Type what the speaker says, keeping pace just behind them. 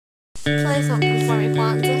Play something for me,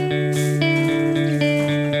 Kwanzaa.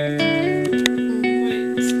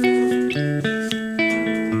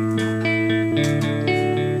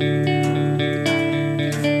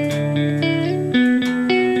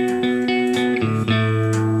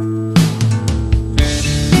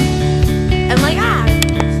 And like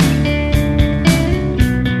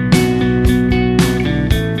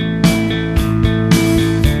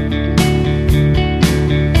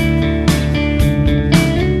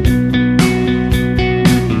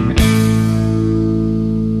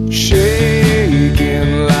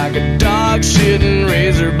shaking like a dog shitting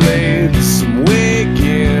razor blades. I'm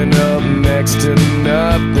waking up next to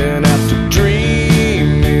nothing after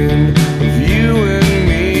dreaming of you and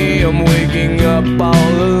me. I'm waking up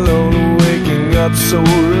all alone, waking up so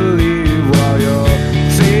relieved while you're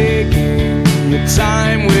taking your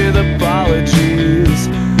time with apologies.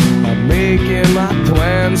 I'm making my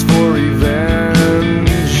plans for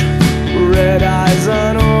revenge. Red eyes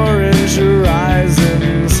on orange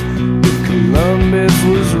horizons. Columbus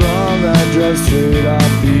was wrong, I drive straight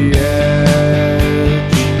off the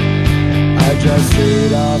edge. I drive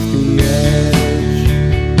straight off the edge.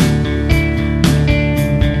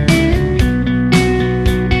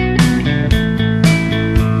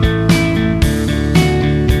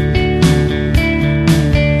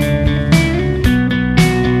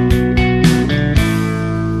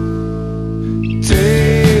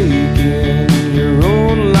 Taking your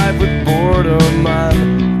own life with boredom,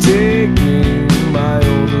 I'm taking my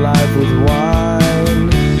own life with wine.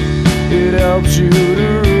 It helps you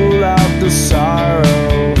to rule out the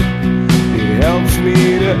sorrow. It helps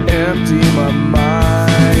me to empty my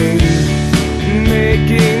mind.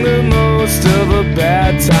 Making the most of a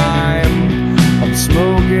bad time. I'm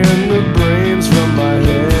smoking the brains from my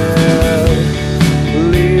head.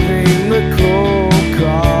 Leaving the cold,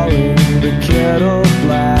 calling the kettle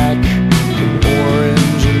black and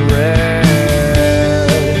orange and red.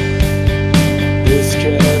 This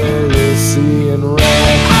kettle is seeing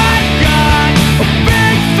red. I've got a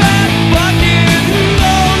big fat bucket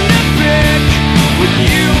alone to pick with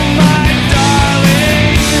you, my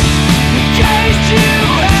darling. In case you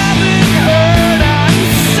haven't heard, I'm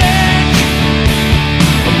sick.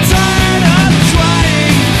 I'm tired of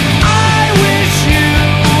trying. I wish you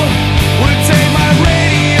would take my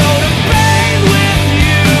radio to bang with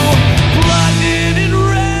you, blooded and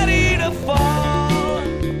ready to fall.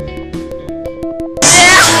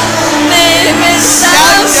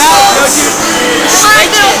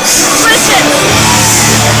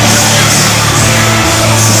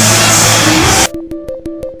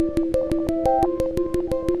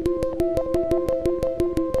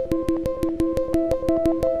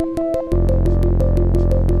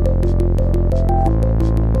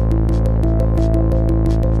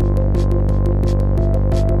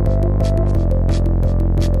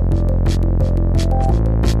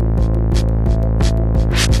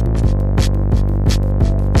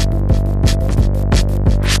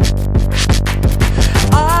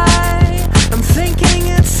 I'm thinking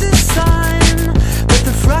it's a sign that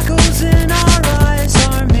the freckles in our eyes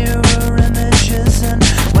are mirror images, and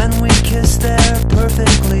when we kiss they're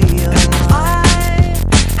perfectly aligned. I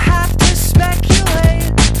have to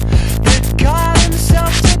speculate that God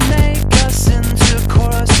himself did make us into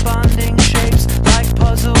corresponding shapes, like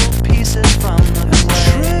puzzle pieces from the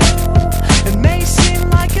clay. True, it may seem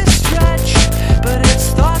like a stretch, but it's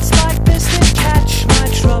thoughts like this that catch my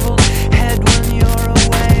troubled head when you're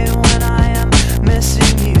away, when I am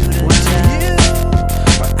missing you to death. You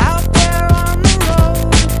are out there on the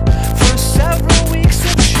road for several weeks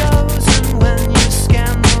of shows, and when you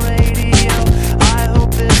scan the radio, I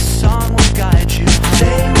hope this song will guide you home.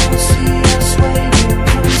 They won't see us waiting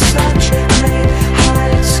from such late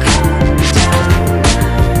heights. Come down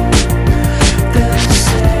now, they'll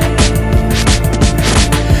say,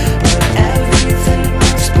 but everything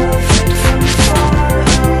is perfect from far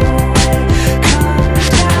away. Come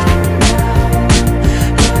down now,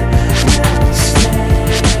 but they'll stay.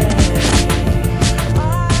 I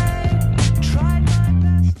tried my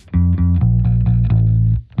best.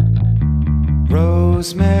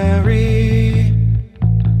 Rosemary,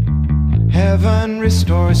 heaven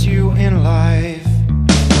restores you in life.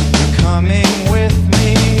 You're coming with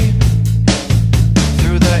me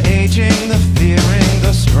through the aging, the fearing,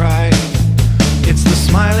 the strife. It's the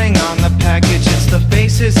smiling on the package, it's the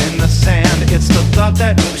faces in the sand. It's the thought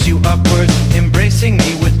that moves you upwards, embracing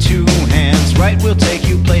me with two hands. Right, we'll take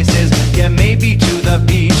you places, yeah, maybe to the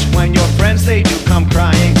beach. When your friends, they do come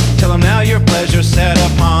crying, tell them now your pleasure's set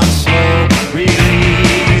upon slow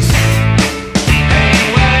release.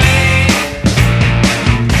 Hey, wait,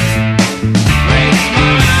 great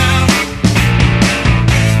smile.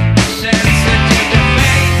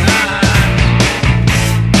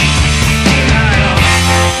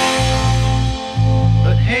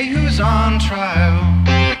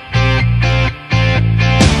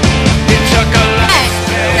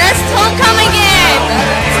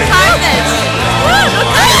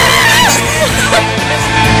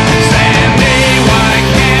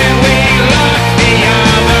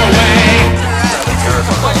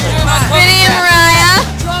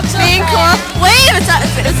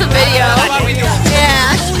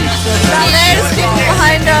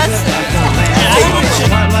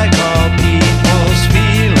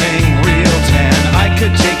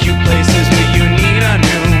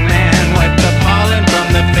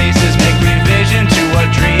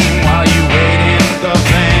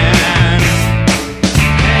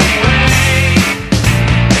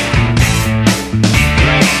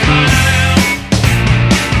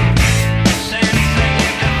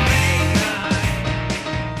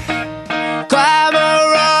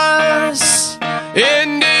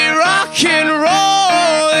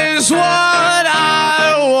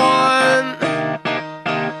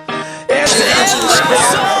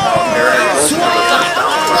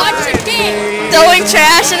 throwing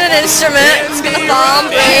trash in an instrument. It's gonna fall and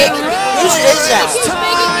break. Whose is that?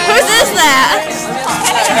 Whose is that?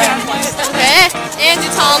 Okay, Andy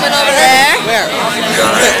Tallman over there. Where?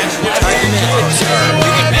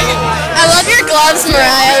 I love your gloves,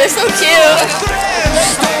 Mariah. They're so cute.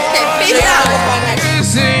 Okay, peace out.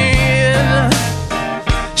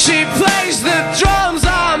 She plays the drums,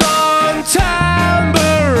 I'm on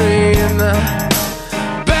tambourine.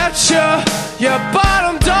 Betcha your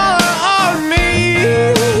bottom